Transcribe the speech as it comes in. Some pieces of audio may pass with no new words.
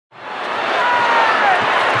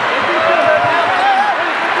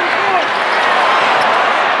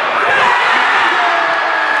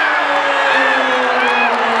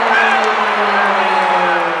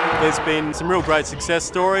there's been some real great success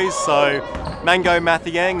stories. So Mango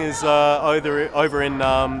Mathiang is over in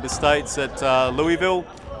the States at Louisville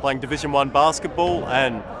playing Division I basketball,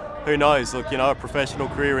 and who knows, look, you know, a professional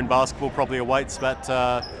career in basketball probably awaits that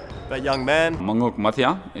young man.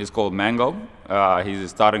 Mathiang is called Mango. He's a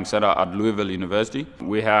starting center at Louisville University.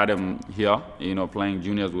 We had him here, you know, playing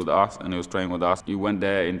juniors with us, and he was training with us. He went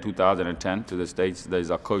there in 2010 to the States.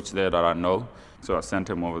 There's a coach there that I know, so I sent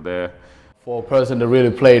him over there. For a person that really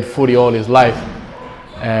played footy all his life,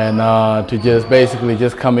 and to just basically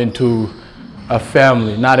just come into a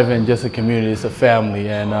family, not even just a community, it's a family.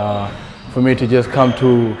 And for me to just come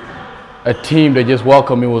to a team that just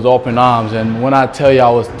welcomed me with open arms. And when I tell you I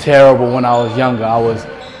was terrible when I was younger, I was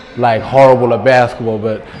like horrible at basketball,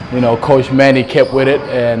 but you know, Coach Manny kept with it,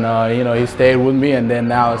 and you know, he stayed with me, and then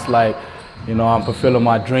now it's like, you know, I'm fulfilling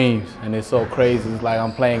my dreams, and it's so crazy. It's like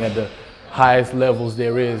I'm playing at the highest levels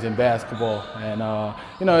there is in basketball, and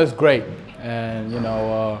you know, it's great. And you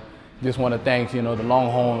know, just want to thank, you know, the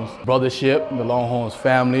Longhorns brothership, the Longhorns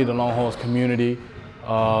family, the Longhorns community.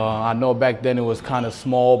 I know back then it was kind of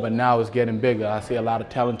small, but now it's getting bigger. I see a lot of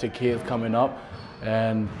talented kids coming up,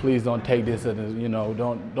 and please don't take this as, you know,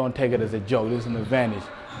 don't take it as a joke. This is an advantage.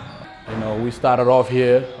 You know, we started off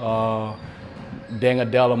here,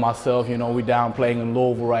 Adele and myself, you know, we down playing in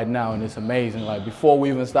Louisville right now, and it's amazing. Like, before we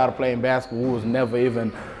even started playing basketball, we was never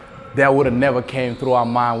even, that would have never came through our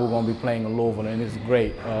mind we're going to be playing in Louisville, and it's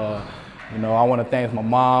great. You know, I want to thank my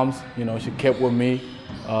moms. You know, she kept with me.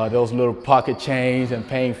 Those little pocket change and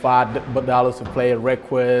paying $5 to play at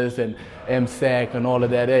Request and MSAC and all of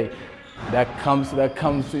that. Hey, that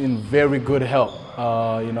comes in very good help.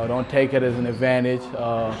 You know, don't take it as an advantage.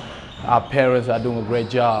 Our parents are doing a great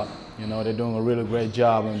job. You know, they're doing a really great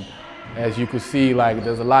job. And as you can see, like,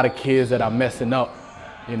 there's a lot of kids that are messing up,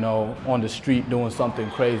 you know, on the street doing something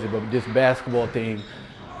crazy. But this basketball thing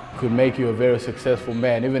could make you a very successful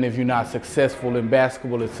man, even if you're not successful in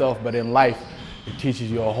basketball itself, but in life, it teaches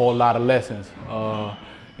you a whole lot of lessons.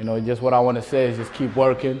 You know, just what I want to say is just keep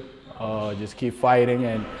working, just keep fighting,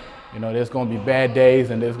 and you know, there's going to be bad days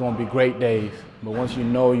and there's going to be great days. But once you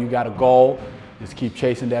know you got a goal, just keep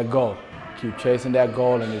chasing that goal. Keep chasing that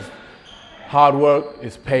goal, and it's hard work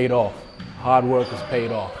is paid off. Hard work is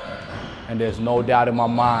paid off. And there's no doubt in my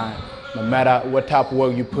mind, no matter what type of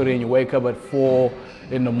work you put in, you wake up at 4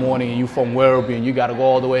 in the morning and you from Werribee and you got to go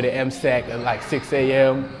all the way to MSAC at like 6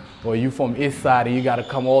 a.m. or you from East Side and you got to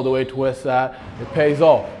come all the way to West Side. It pays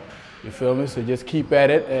off. You feel me? So just keep at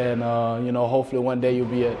it, and you know, hopefully one day you'll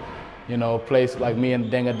be at, you know, a place like me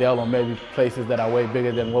and Adele, or maybe places that are way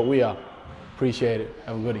bigger than what we are. Appreciate it.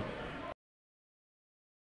 Have a goodie.